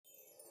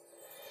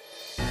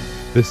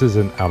This is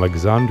an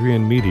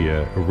Alexandrian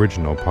Media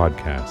original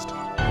podcast.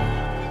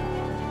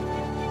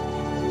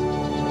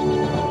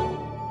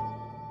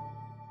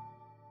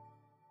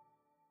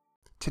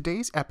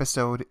 Today's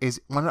episode is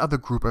one of the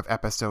group of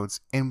episodes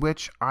in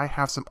which I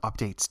have some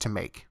updates to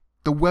make.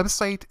 The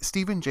website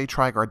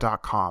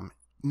StephenJTrigar.com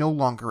no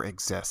longer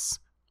exists.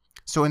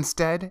 So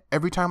instead,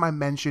 every time I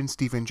mention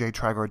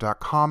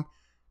StephenJTrigar.com,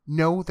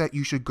 know that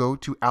you should go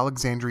to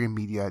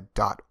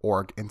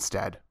alexandriamedia.org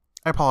instead.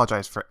 I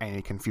apologize for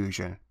any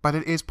confusion, but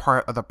it is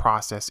part of the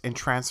process in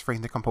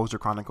transferring the Composer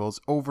Chronicles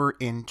over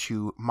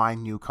into my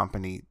new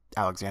company,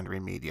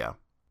 Alexandria Media.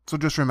 So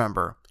just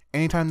remember,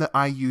 anytime that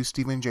I use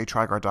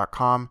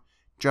StephenJTrigar.com,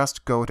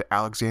 just go to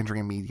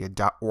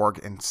alexandriamedia.org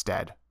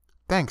instead.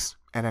 Thanks,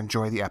 and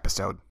enjoy the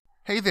episode.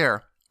 Hey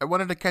there! I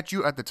wanted to catch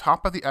you at the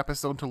top of the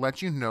episode to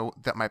let you know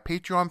that my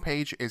Patreon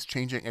page is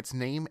changing its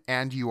name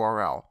and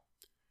URL.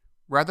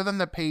 Rather than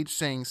the page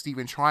saying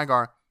Stephen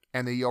Trigar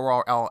and the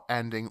URL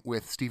ending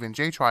with Stephen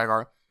J.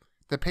 Trigar,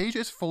 the page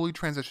is fully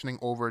transitioning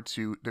over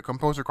to the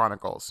Composer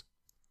Chronicles.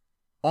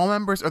 All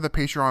members of the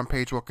Patreon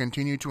page will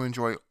continue to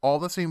enjoy all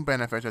the same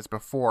benefits as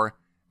before,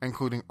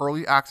 including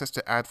early access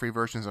to ad-free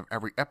versions of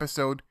every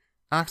episode,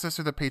 access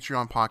to the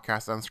Patreon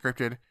podcast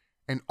Unscripted,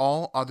 and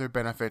all other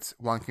benefits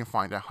one can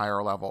find at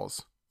higher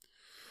levels.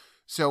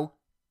 So,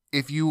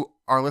 if you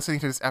are listening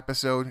to this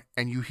episode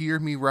and you hear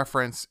me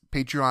reference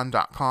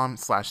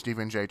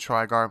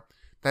patreon.com/StephenJTrigar,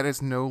 that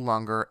is no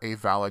longer a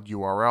valid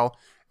URL,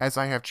 as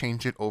I have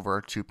changed it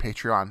over to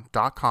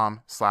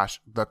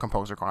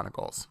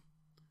patreon.com/thecomposerchronicles.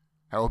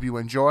 I hope you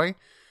enjoy,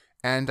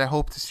 and I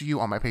hope to see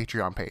you on my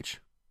Patreon page.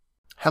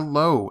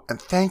 Hello,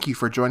 and thank you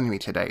for joining me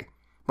today.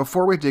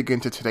 Before we dig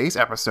into today's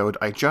episode,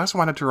 I just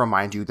wanted to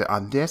remind you that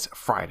on this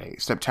Friday,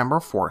 September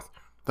 4th,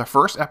 the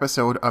first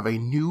episode of a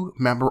new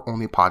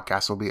member-only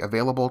podcast will be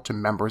available to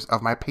members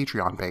of my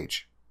Patreon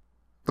page.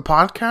 The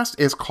podcast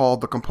is called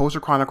The Composer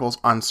Chronicles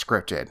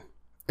Unscripted.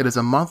 It is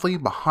a monthly,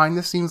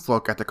 behind-the-scenes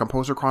look at the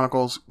Composer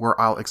Chronicles where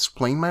I'll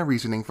explain my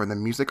reasoning for the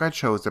music I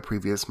chose the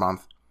previous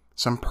month,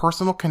 some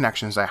personal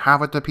connections I have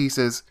with the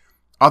pieces,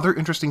 other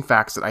interesting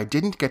facts that I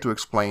didn't get to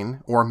explain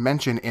or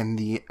mention in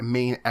the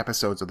main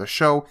episodes of the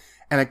show,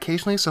 and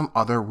occasionally some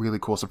other really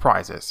cool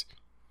surprises.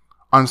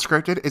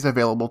 Unscripted is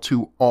available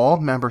to all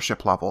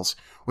membership levels,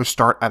 which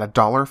start at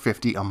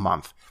 $1.50 a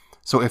month.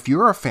 So if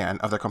you're a fan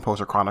of the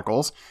Composer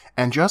Chronicles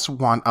and just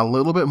want a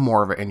little bit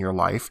more of it in your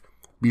life,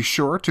 be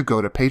sure to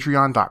go to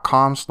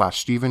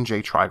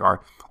patreon.com/StephenJTrigar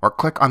or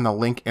click on the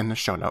link in the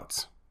show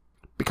notes.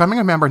 Becoming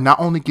a member not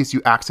only gives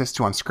you access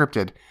to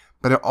Unscripted,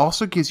 but it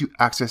also gives you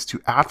access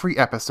to ad-free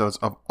episodes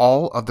of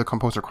all of the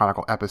Composer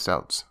Chronicle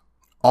episodes.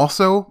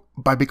 Also,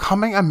 by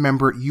becoming a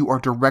member, you are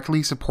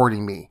directly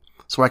supporting me,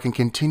 so I can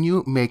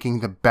continue making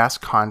the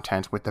best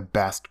content with the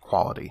best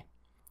quality.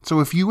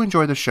 So if you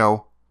enjoy the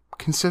show,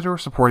 consider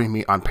supporting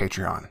me on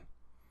Patreon.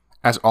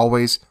 As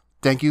always,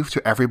 thank you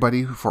to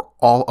everybody for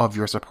all of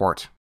your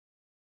support.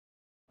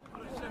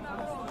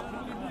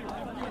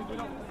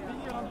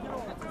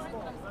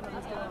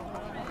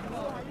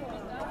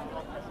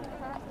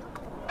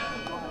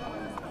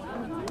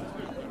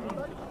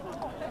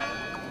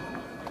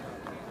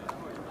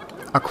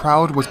 A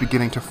crowd was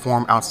beginning to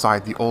form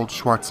outside the old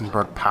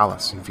Schwarzenberg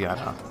Palace in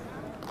Vienna.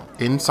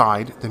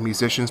 Inside, the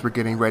musicians were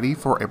getting ready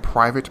for a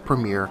private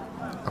premiere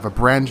of a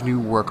brand new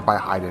work by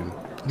Haydn.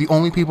 The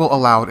only people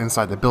allowed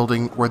inside the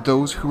building were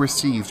those who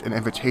received an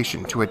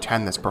invitation to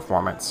attend this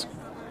performance,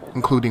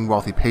 including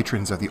wealthy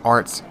patrons of the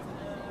arts,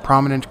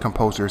 prominent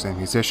composers and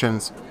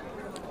musicians,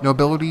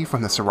 nobility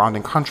from the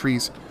surrounding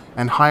countries,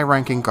 and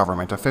high-ranking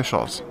government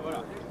officials.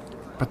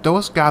 But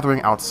those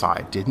gathering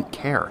outside didn't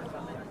care.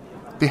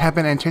 They had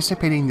been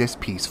anticipating this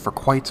piece for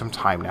quite some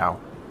time now,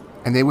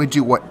 and they would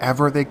do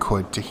whatever they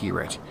could to hear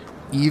it,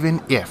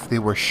 even if they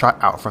were shut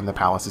out from the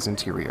palace's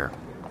interior.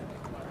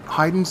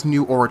 Haydn's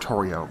new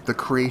oratorio, The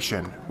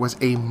Creation, was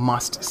a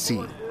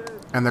must-see,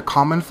 and the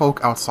common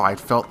folk outside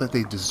felt that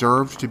they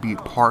deserved to be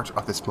part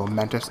of this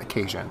momentous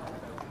occasion.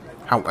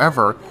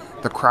 However,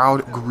 the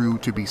crowd grew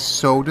to be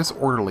so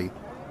disorderly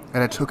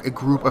that it took a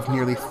group of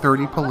nearly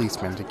 30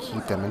 policemen to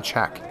keep them in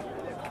check.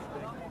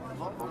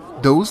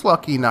 Those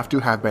lucky enough to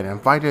have been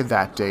invited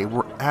that day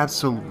were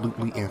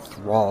absolutely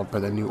enthralled by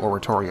the new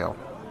oratorio.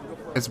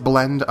 Its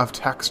blend of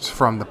texts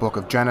from the Book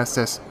of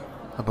Genesis,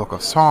 the Book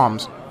of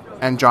Psalms,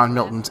 and John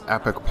Milton's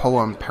epic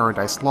poem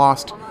Paradise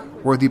Lost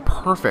were the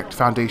perfect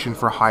foundation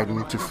for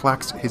Haydn to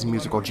flex his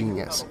musical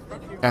genius,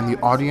 and the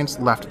audience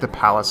left the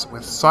palace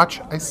with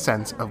such a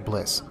sense of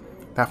bliss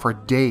that for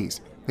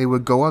days they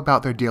would go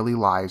about their daily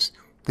lives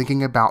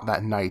thinking about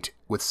that night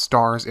with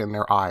stars in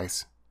their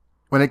eyes.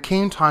 When it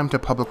came time to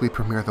publicly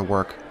premiere the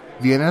work,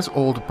 Vienna's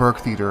old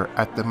Burgtheater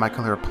at the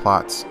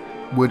Michaelerplatz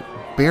would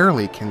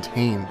barely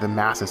contain the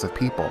masses of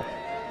people.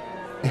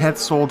 It had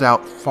sold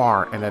out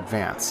far in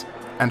advance,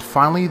 and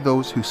finally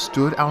those who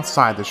stood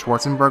outside the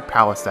Schwarzenberg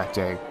Palace that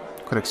day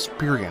could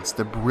experience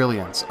the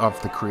brilliance of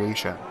The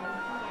Creation.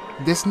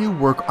 This new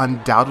work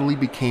undoubtedly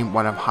became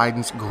one of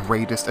Haydn's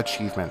greatest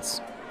achievements.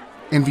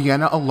 In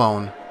Vienna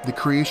alone, the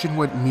creation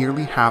would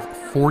nearly have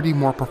 40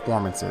 more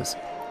performances,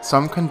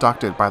 some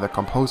conducted by the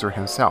composer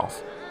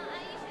himself.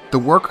 The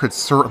work could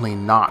certainly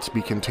not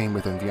be contained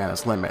within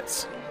Vienna's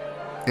limits.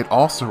 It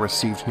also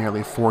received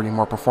nearly 40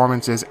 more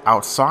performances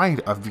outside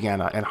of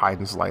Vienna in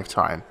Haydn's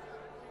lifetime.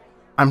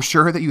 I'm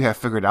sure that you have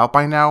figured out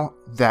by now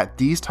that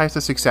these types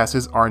of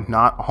successes are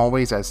not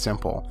always as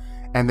simple,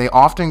 and they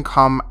often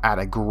come at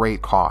a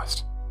great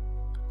cost.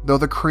 Though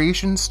the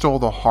creation stole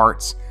the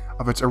hearts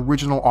of its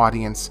original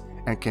audience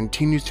and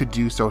continues to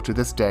do so to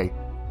this day,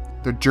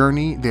 the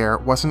journey there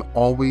wasn't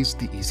always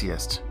the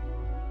easiest.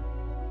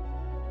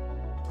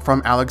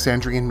 From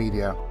Alexandrian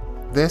Media,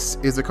 this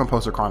is the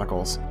Composer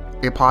Chronicles,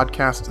 a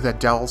podcast that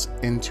delves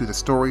into the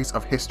stories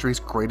of history's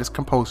greatest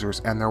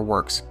composers and their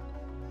works.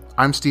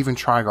 I'm Stephen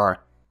Trigar,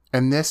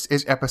 and this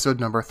is episode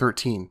number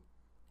 13,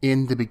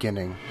 In the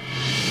Beginning.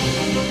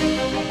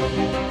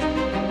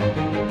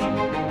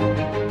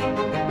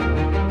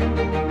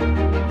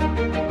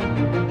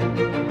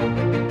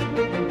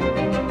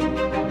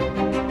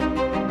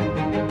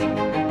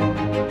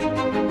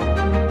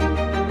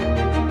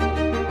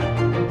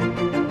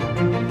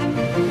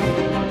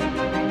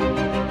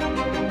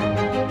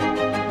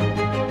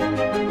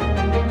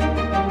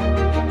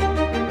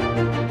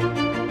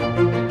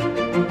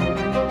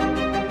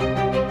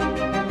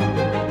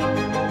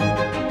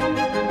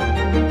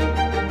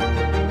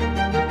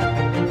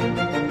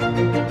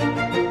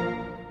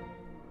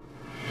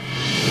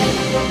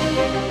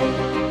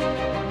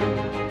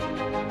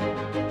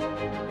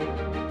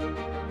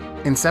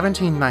 In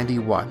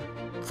 1791,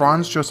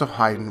 Franz Joseph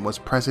Haydn was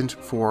present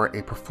for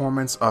a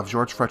performance of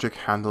George Frederick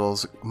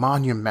Handel's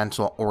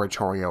monumental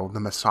oratorio,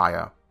 The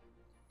Messiah.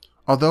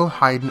 Although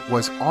Haydn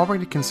was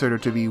already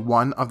considered to be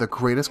one of the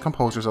greatest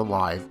composers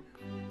alive,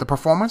 the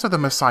performance of The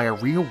Messiah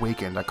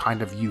reawakened a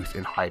kind of youth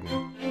in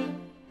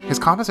Haydn. His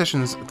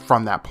compositions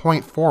from that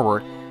point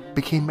forward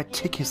became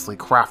meticulously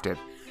crafted,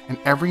 and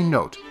every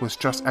note was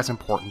just as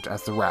important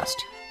as the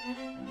rest.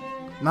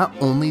 Not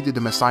only did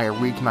The Messiah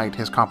reignite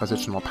his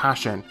compositional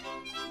passion,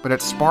 but it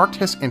sparked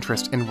his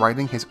interest in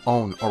writing his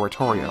own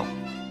oratorio.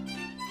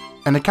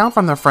 An account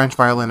from the French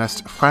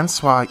violinist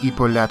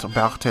François-Hippolyte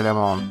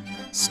Berthellemot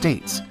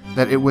states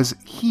that it was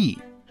he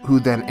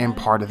who then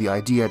imparted the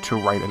idea to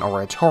write an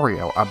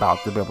oratorio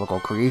about the biblical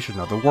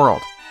creation of the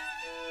world.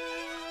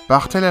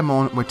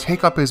 Berthellemot would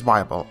take up his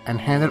Bible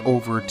and hand it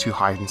over to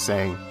Haydn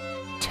saying,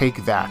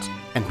 "Take that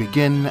and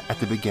begin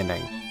at the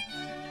beginning."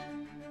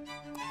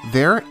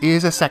 There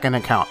is a second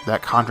account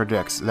that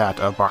contradicts that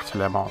of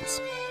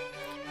Berthellemot's.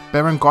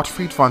 Baron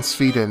Gottfried von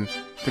Swieten,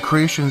 the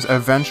creation's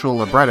eventual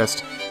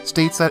librettist,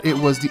 states that it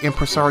was the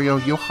impresario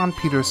Johann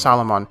Peter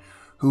Salomon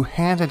who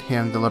handed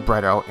him the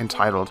libretto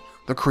entitled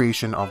The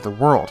Creation of the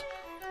World,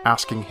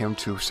 asking him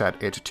to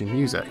set it to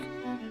music.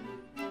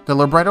 The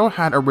libretto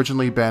had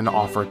originally been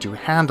offered to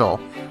Handel,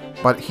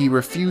 but he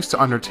refused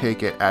to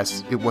undertake it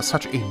as it was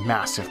such a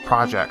massive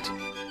project.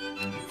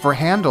 For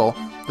Handel,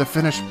 the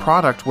finished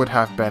product would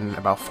have been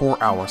about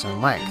 4 hours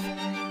in length.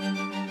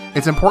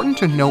 It's important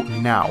to note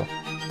now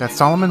that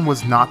Solomon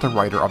was not the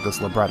writer of this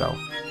libretto.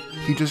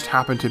 He just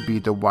happened to be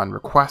the one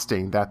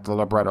requesting that the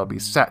libretto be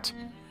set.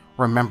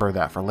 Remember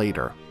that for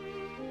later.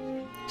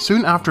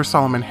 Soon after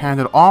Solomon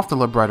handed off the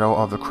libretto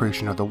of The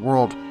Creation of the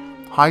World,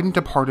 Haydn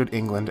departed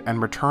England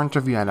and returned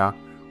to Vienna,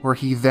 where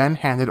he then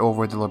handed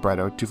over the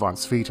libretto to von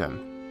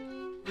Swieten.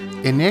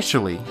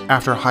 Initially,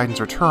 after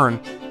Haydn's return,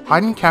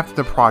 Haydn kept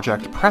the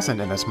project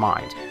present in his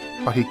mind,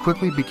 but he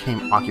quickly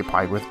became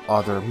occupied with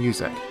other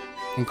music,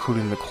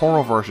 including the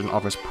choral version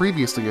of his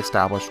previously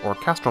established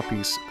orchestral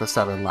piece, The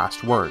Seven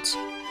Last Words.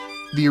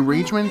 The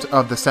arrangement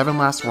of The Seven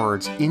Last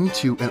Words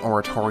into an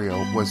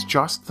oratorio was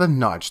just the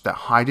nudge that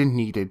Haydn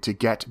needed to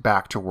get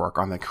back to work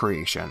on the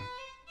creation.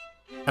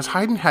 As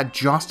Haydn had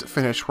just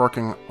finished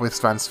working with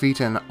von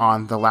Swieten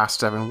on The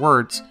Last Seven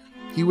Words,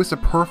 he was the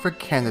perfect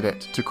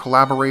candidate to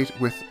collaborate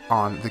with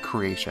on the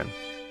creation.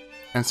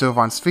 And so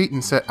von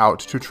Swieten set out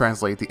to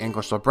translate the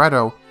English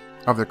libretto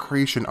of The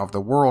Creation of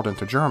the World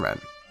into German.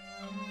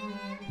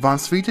 Von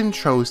Swieten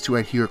chose to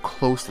adhere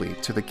closely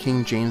to the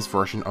King James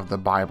Version of the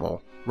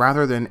Bible,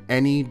 rather than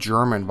any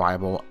German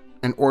Bible,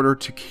 in order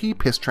to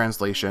keep his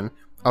translation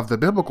of the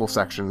biblical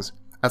sections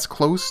as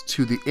close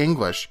to the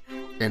English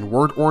in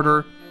word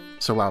order,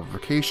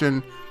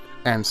 syllabification,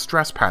 and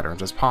stress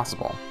patterns as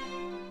possible.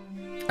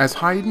 As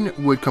Haydn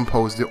would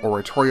compose the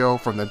oratorio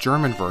from the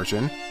German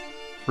version,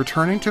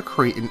 returning to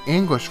create an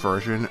English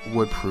version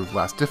would prove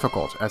less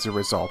difficult as a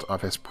result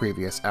of his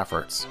previous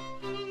efforts.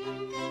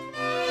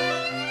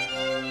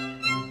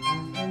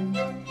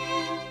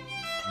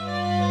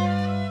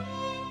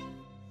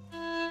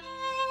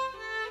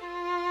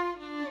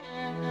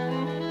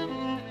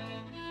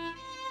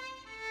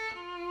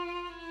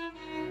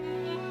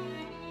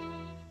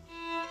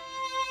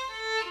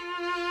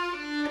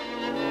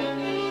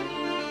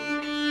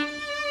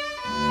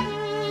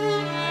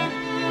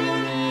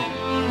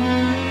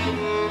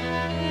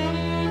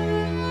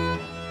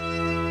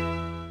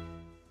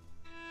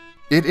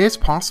 It is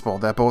possible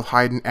that both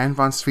Haydn and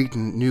von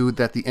Swieten knew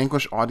that the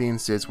English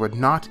audiences would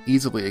not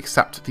easily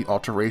accept the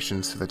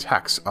alterations to the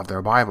text of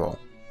their Bible.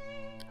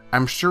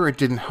 I'm sure it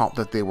didn't help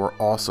that they were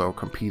also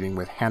competing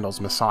with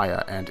Handel's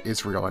Messiah and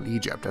Israel and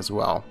Egypt as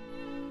well.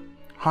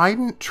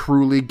 Haydn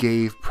truly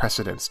gave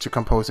precedence to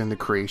composing the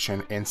Creation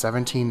in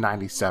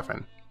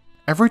 1797.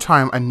 Every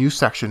time a new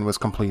section was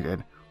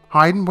completed,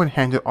 Haydn would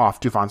hand it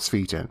off to von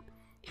Swieten,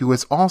 who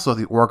was also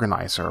the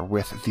organizer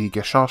with the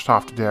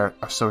Gesellschaft der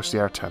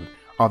Assoziierten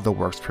of the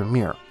work's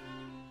premiere.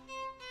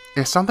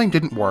 If something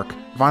didn't work,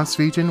 von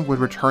Swieten would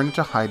return it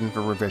to Haydn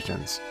for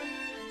revisions.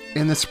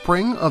 In the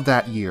spring of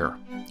that year,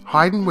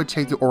 Haydn would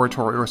take the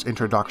oratorio's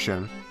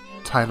introduction,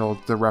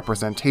 titled The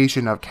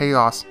Representation of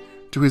Chaos,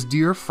 to his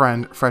dear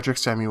friend Frederick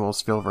Samuel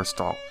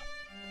Silverstolp.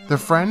 The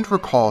friend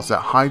recalls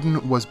that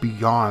Haydn was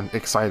beyond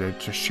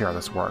excited to share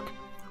this work,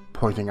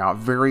 pointing out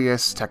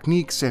various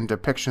techniques and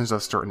depictions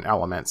of certain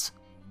elements.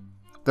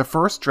 The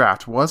first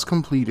draft was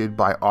completed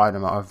by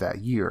autumn of that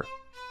year.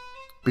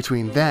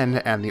 Between then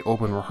and the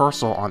open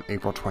rehearsal on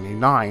April 29,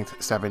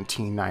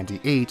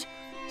 1798,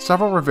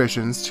 several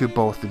revisions to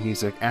both the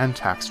music and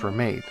text were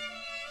made.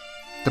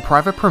 The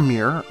private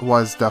premiere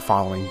was the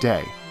following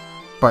day,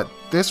 but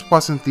this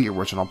wasn't the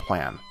original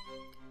plan.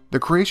 The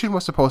Creation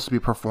was supposed to be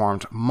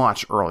performed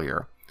much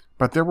earlier,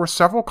 but there were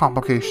several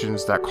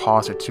complications that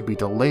caused it to be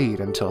delayed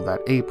until that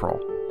April.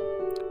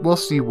 We'll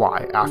see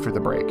why after the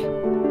break.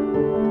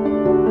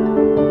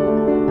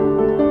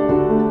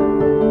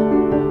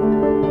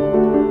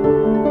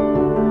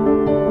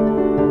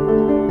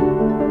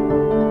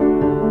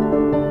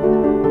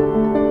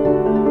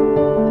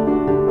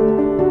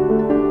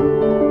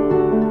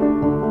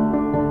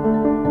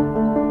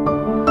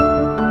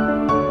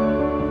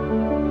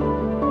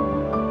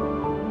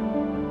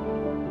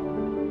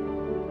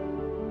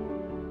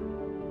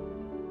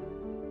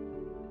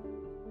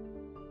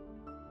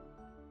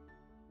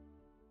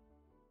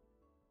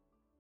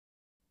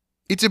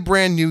 It's a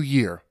brand new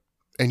year,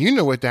 and you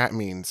know what that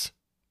means.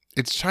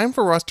 It's time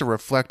for us to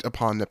reflect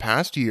upon the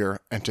past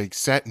year and to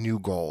set new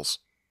goals.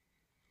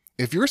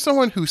 If you're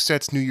someone who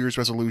sets New Year's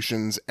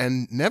resolutions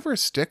and never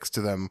sticks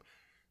to them,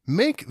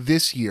 make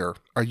this year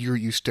a year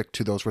you stick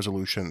to those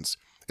resolutions,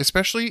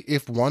 especially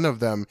if one of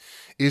them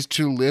is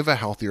to live a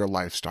healthier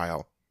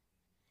lifestyle.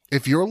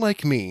 If you're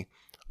like me,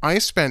 I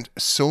spent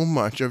so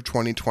much of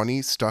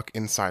 2020 stuck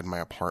inside my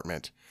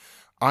apartment.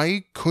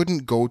 I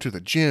couldn't go to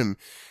the gym,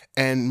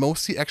 and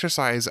most of the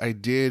exercise I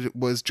did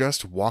was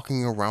just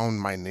walking around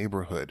my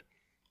neighborhood.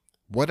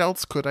 What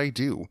else could I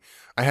do?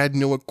 I had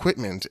no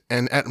equipment,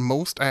 and at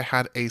most I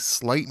had a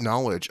slight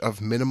knowledge of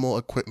minimal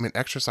equipment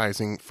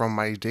exercising from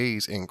my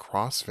days in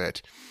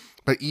CrossFit.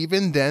 But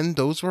even then,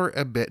 those were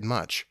a bit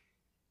much.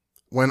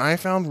 When I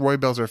found Roy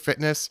Belzer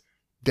Fitness,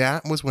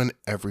 that was when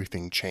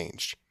everything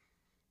changed.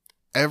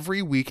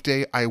 Every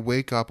weekday, I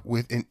wake up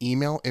with an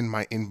email in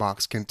my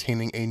inbox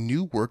containing a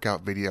new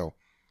workout video,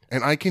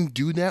 and I can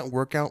do that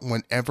workout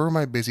whenever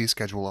my busy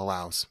schedule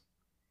allows.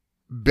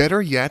 Better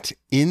yet,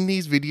 in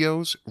these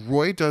videos,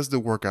 Roy does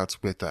the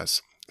workouts with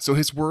us, so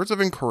his words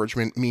of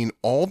encouragement mean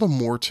all the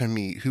more to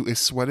me who is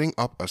sweating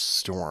up a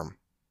storm.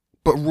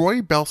 But Roy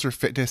Belzer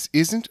Fitness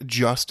isn't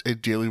just a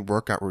daily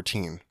workout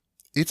routine.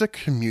 It's a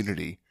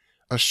community,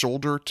 a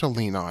shoulder to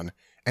lean on,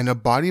 and a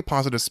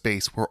body-positive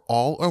space where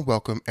all are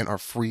welcome and are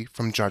free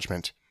from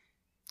judgment.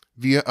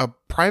 Via a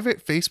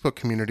private Facebook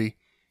community,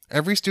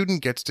 every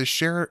student gets to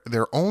share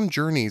their own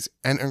journeys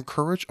and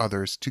encourage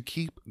others to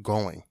keep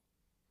going.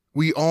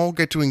 We all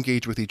get to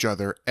engage with each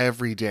other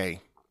every day,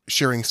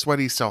 sharing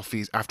sweaty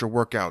selfies after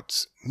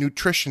workouts,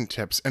 nutrition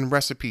tips and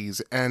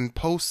recipes, and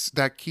posts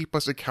that keep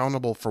us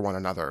accountable for one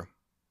another.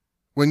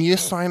 When you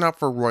sign up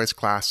for Roy's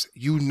class,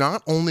 you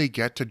not only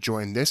get to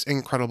join this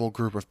incredible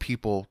group of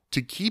people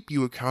to keep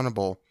you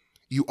accountable,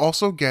 you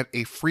also get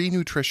a free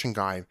nutrition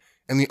guide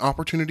and the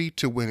opportunity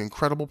to win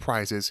incredible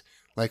prizes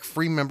like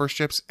free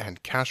memberships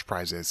and cash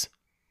prizes.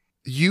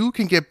 You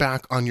can get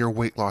back on your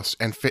weight loss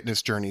and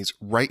fitness journeys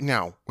right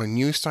now when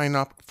you sign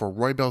up for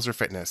Roy Belzer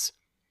Fitness.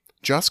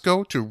 Just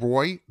go to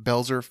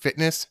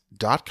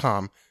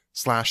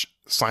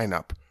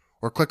roybelzerfitness.com/signup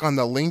or click on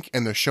the link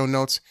in the show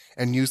notes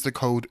and use the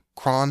code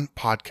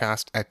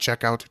CRONPODCAST at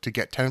checkout to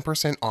get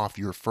 10% off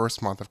your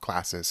first month of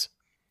classes.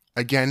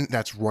 Again,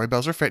 that's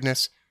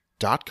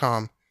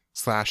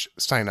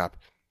roybelzerfitness.com/signup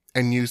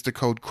and use the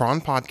code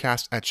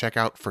CRONPODCAST at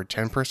checkout for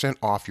 10%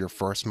 off your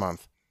first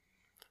month.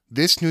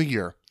 This new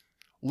year,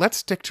 let's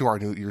stick to our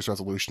New Year's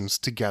resolutions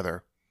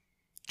together.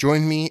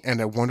 Join me and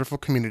a wonderful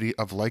community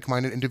of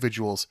like-minded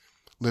individuals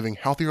living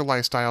healthier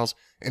lifestyles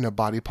in a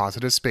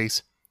body-positive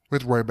space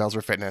with Roy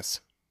Belzer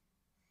Fitness.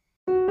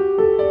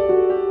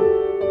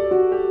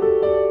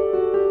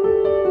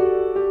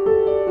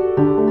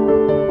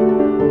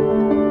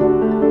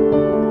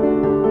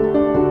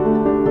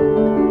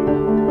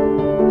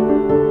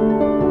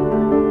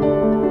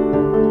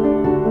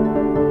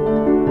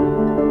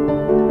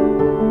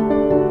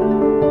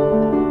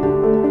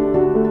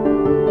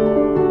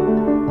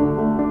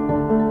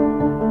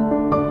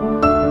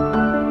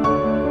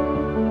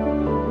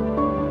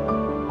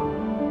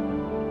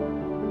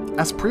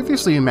 As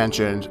previously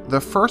mentioned,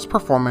 the first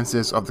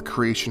performances of the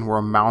creation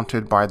were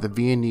mounted by the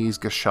Viennese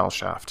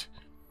Gesellschaft,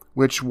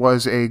 which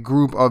was a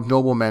group of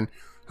noblemen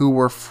who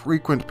were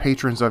frequent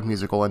patrons of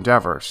musical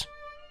endeavors.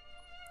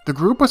 The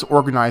group was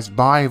organized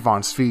by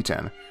von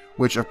Swieten,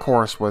 which of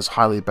course was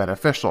highly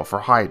beneficial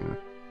for Haydn.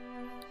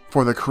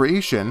 For the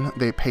creation,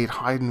 they paid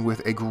Haydn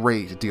with a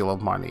great deal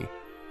of money.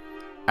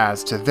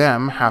 As to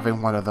them,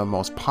 having one of the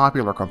most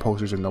popular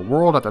composers in the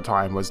world at the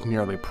time was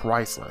nearly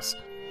priceless.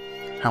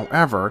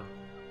 However,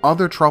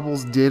 other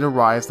troubles did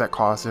arise that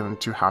caused him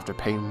to have to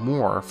pay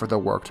more for the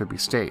work to be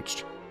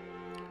staged.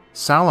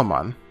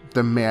 Salomon,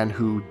 the man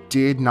who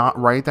did not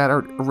write that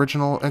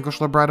original English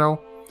libretto,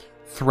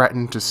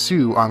 threatened to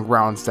sue on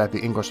grounds that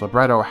the English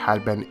libretto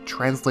had been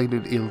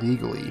translated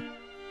illegally.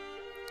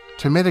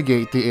 To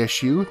mitigate the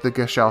issue, the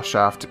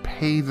Gesellschaft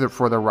paid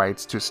for the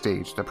rights to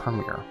stage the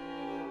premiere.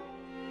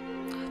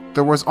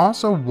 There was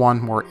also one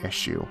more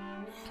issue.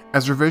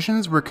 As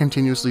revisions were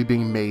continuously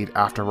being made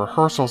after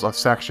rehearsals of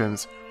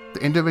sections,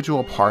 the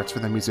individual parts for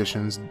the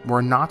musicians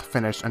were not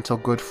finished until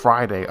Good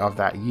Friday of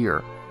that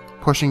year,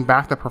 pushing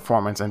back the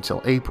performance until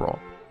April.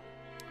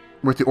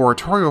 With the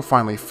oratorio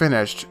finally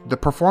finished, the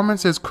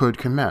performances could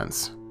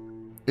commence.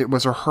 It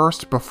was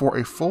rehearsed before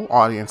a full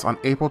audience on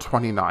April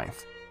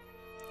 29th.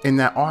 In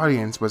that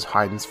audience was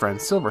Haydn's friend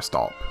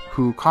Silverstolp,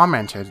 who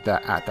commented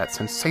that at that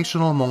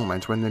sensational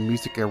moment when the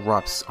music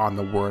erupts on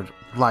the word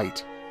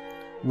light,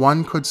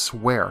 one could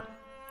swear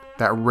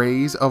that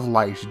rays of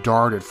light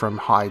darted from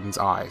Haydn's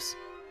eyes.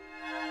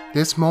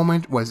 This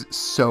moment was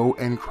so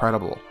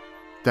incredible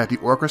that the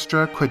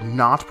orchestra could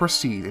not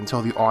proceed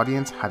until the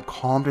audience had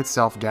calmed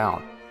itself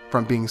down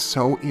from being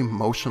so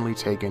emotionally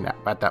taken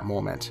at that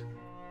moment.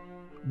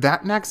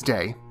 That next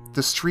day,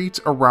 the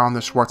streets around the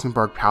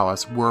Schwarzenberg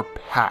Palace were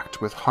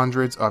packed with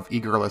hundreds of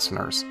eager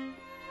listeners.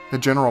 The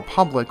general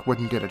public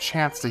wouldn't get a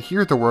chance to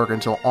hear the work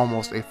until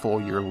almost a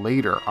full year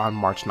later on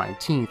March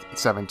 19,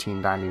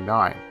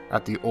 1799,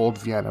 at the Old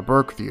Vienna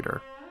Burgtheater.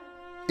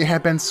 It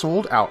had been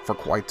sold out for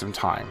quite some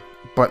time,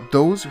 but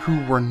those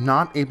who were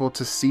not able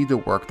to see the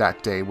work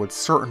that day would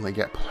certainly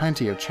get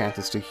plenty of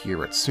chances to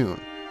hear it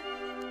soon.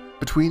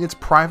 Between its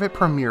private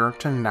premiere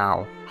to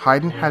now,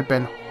 Haydn had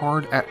been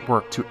hard at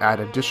work to add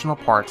additional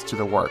parts to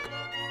the work.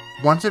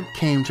 Once it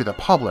came to the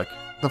public,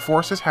 the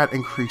forces had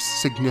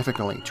increased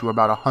significantly to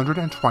about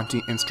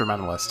 120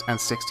 instrumentalists and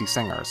 60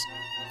 singers.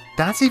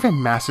 That's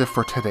even massive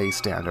for today's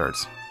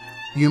standards.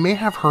 You may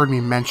have heard me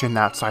mention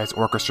that size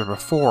orchestra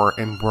before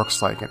in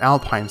works like an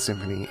Alpine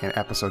Symphony in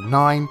Episode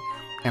 9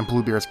 and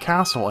Bluebeard's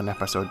Castle in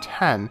Episode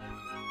 10,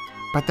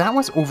 but that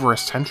was over a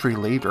century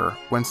later,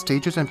 when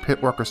stages and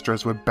pit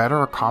orchestras would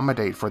better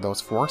accommodate for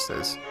those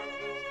forces.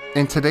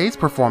 In today's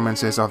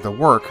performances of the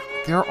work,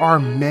 there are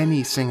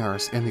many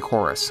singers in the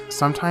chorus,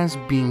 sometimes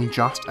being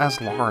just as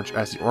large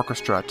as the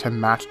orchestra to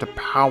match the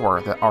power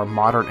that our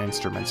modern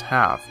instruments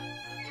have.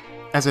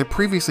 As I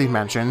previously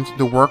mentioned,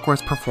 the work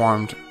was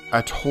performed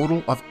a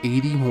total of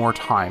 80 more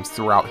times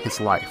throughout his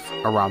life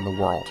around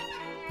the world,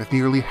 with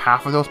nearly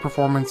half of those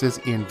performances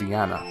in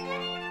Vienna.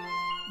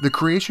 The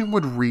creation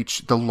would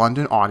reach the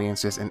London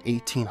audiences in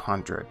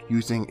 1800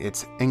 using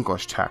its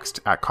English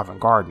text at Covent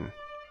Garden.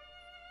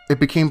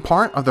 It became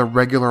part of the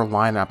regular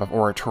lineup of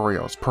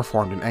oratorios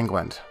performed in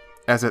England,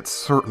 as it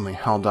certainly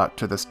held up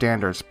to the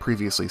standards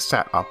previously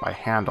set up by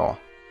Handel.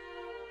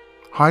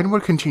 Haydn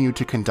would continue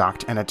to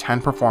conduct and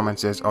attend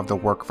performances of the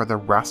work for the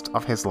rest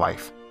of his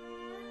life.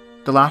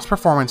 The last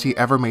performance he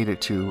ever made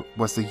it to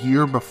was the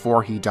year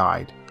before he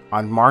died,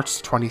 on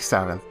March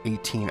 27,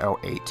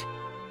 1808.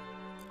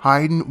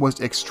 Haydn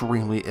was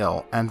extremely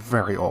ill and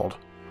very old,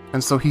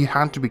 and so he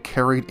had to be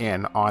carried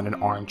in on an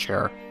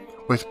armchair,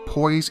 with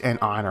poise and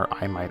honor,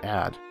 I might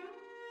add.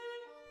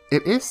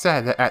 It is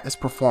said that at this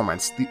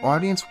performance, the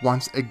audience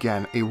once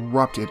again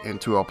erupted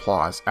into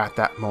applause at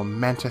that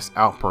momentous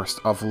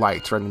outburst of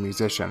light from the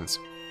musicians,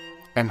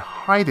 and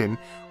Haydn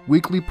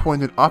weakly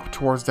pointed up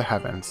towards the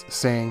heavens,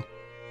 saying,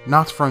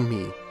 "Not from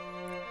me.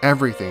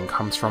 Everything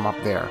comes from up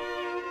there."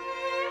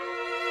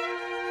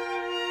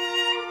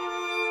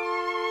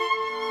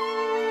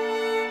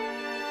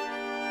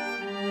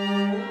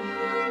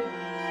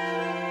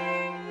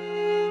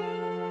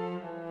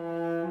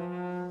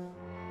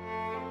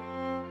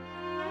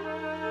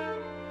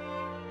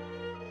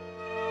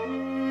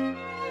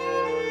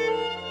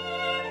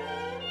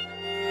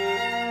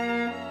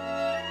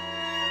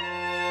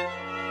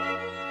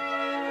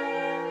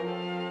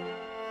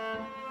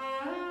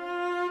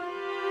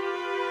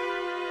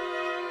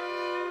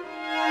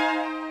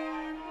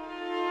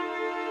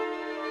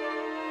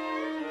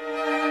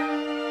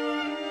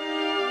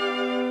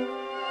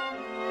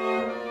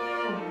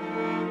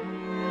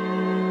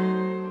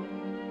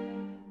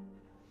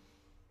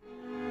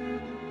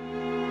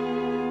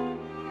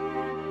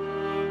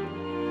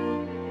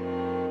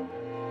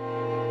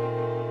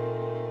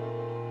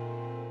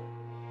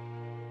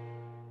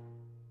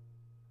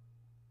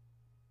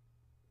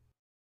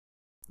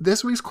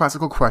 This week's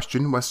classical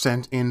question was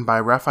sent in by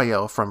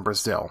Rafael from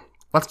Brazil.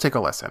 Let's take a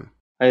listen.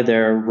 Hi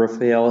there,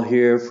 Rafael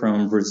here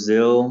from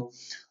Brazil.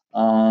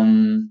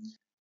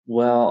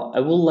 Well, I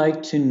would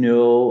like to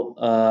know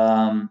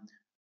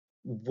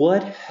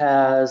what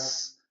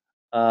has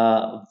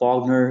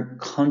Wagner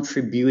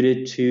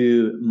contributed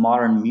to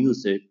modern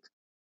music?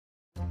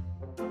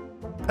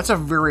 That's a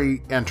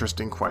very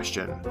interesting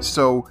question.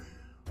 So,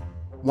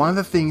 one of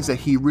the things that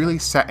he really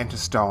set into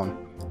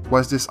stone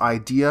was this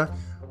idea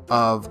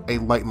of a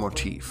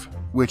leitmotif,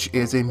 which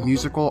is a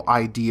musical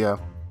idea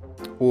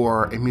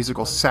or a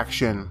musical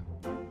section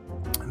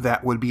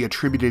that would be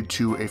attributed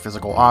to a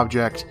physical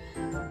object,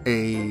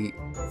 an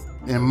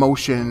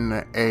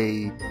emotion,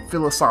 a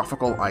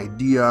philosophical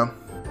idea,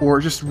 or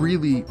just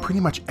really pretty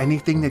much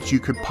anything that you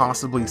could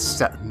possibly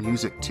set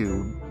music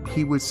to.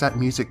 He would set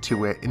music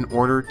to it in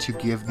order to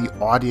give the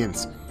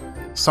audience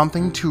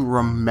something to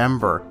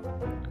remember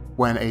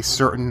when a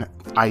certain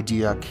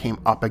idea came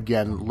up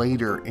again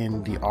later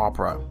in the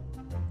opera.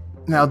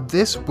 Now,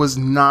 this was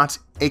not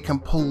a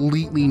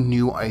completely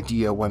new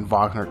idea when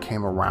Wagner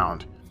came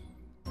around.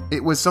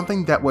 It was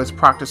something that was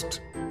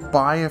practiced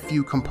by a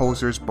few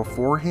composers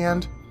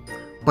beforehand,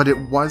 but it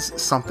was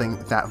something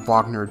that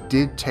Wagner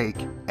did take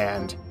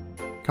and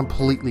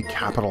completely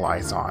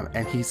capitalize on,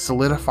 and he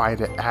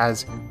solidified it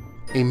as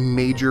a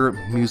major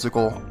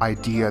musical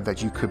idea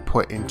that you could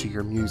put into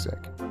your music.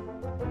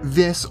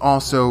 This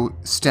also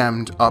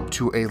stemmed up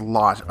to a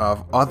lot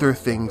of other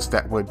things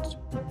that would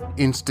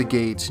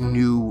instigate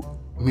new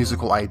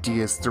musical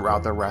ideas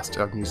throughout the rest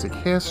of music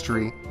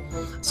history,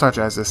 such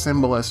as the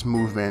symbolist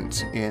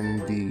movement in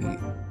the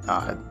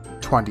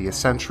 20th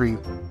century.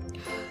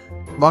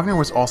 Wagner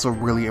was also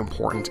really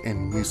important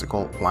in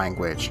musical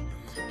language.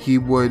 He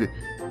would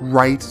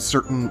write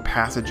certain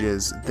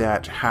passages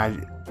that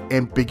had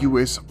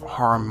ambiguous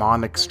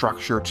harmonic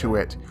structure to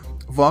it.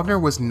 Wagner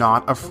was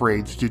not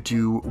afraid to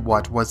do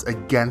what was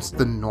against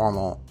the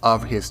normal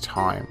of his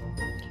time.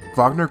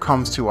 Wagner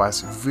comes to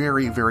us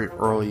very, very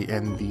early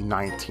in the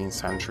 19th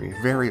century,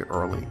 very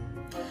early.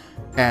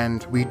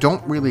 And we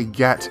don't really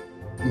get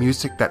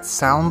music that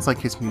sounds like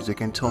his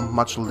music until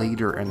much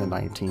later in the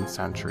 19th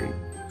century.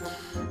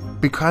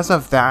 Because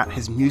of that,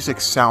 his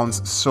music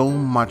sounds so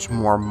much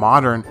more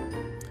modern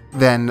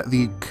than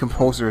the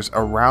composers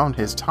around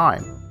his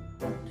time.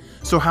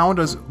 So how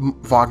does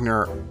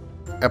Wagner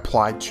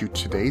apply to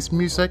today's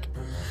music?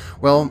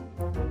 Well,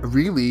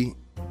 really,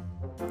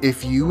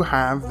 if you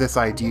have this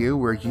idea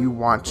where you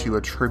want to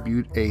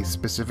attribute a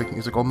specific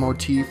musical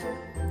motif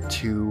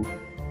to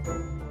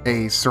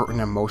a certain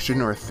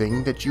emotion or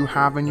thing that you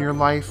have in your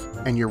life,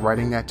 and you're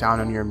writing that down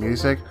in your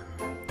music,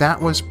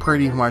 that was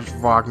pretty much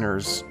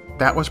Wagner's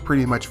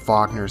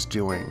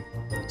doing.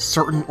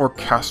 Certain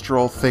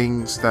orchestral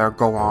things that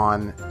go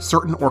on,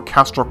 certain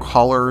orchestral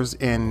colors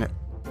in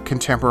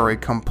contemporary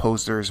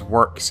composers'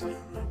 works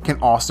can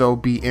also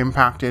be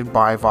impacted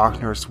by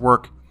Wagner's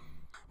work,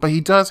 but he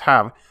does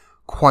have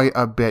quite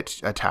a bit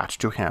attached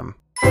to him.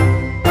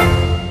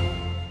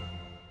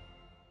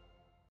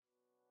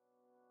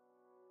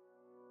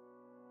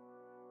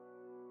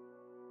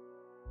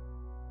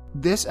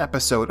 This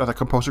episode of the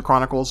Composer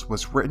Chronicles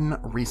was written,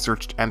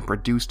 researched, and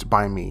produced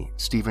by me,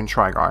 Stephen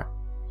Trigar.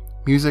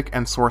 Music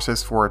and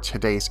sources for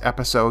today's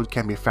episode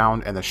can be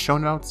found in the show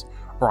notes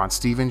or on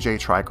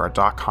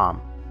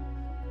stephenjtrigar.com.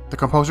 The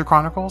Composer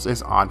Chronicles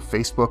is on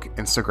Facebook,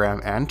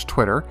 Instagram, and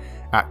Twitter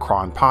at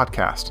Chron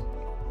Podcast.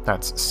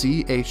 That's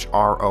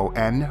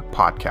CHRON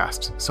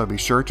Podcast, so be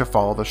sure to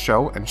follow the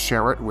show and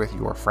share it with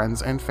your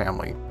friends and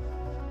family.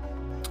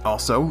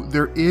 Also,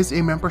 there is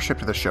a membership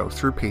to the show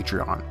through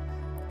Patreon.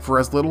 For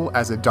as little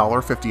as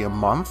 $1.50 a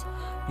month,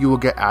 you will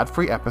get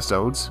ad-free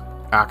episodes,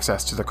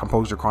 access to the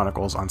Composer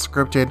Chronicles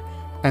Unscripted,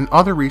 and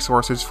other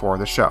resources for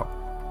the show.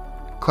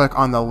 Click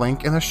on the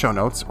link in the show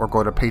notes or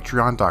go to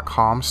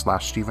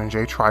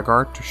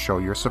patreon.com/StephenJTrigar to show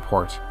your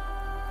support.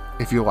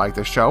 If you like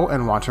the show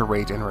and want to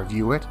rate and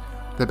review it,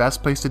 the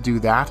best place to do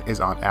that is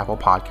on Apple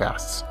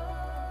Podcasts.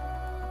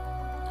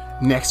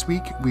 Next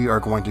week, we are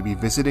going to be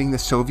visiting the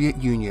Soviet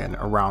Union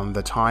around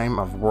the time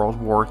of World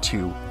War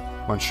II,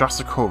 when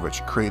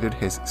Shostakovich created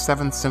his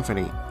 7th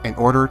Symphony in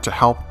order to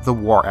help the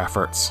war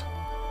efforts.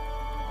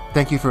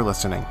 Thank you for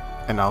listening,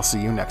 and I'll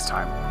see you next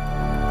time.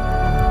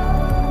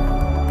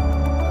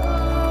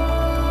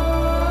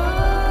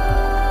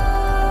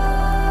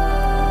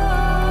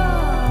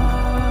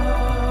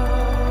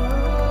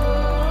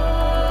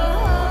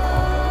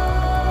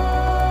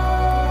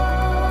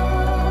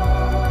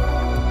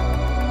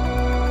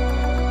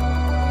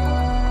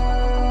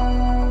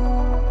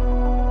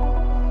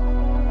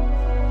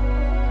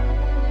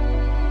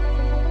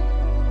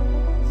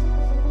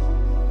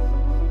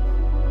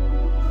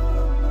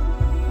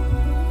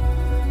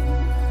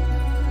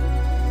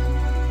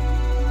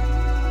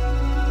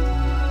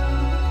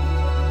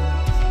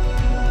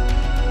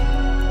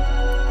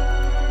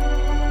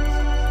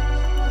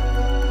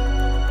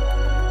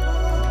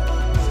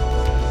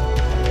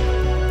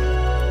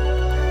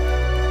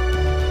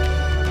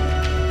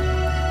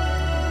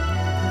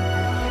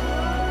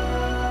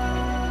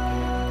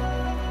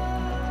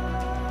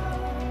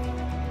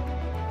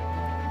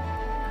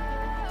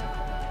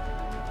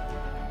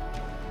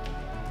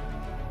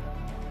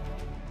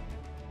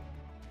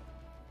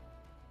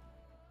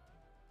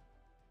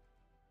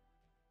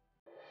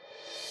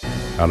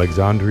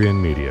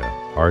 Alexandrian Media,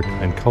 Art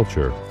and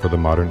Culture for the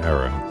Modern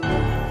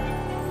Era.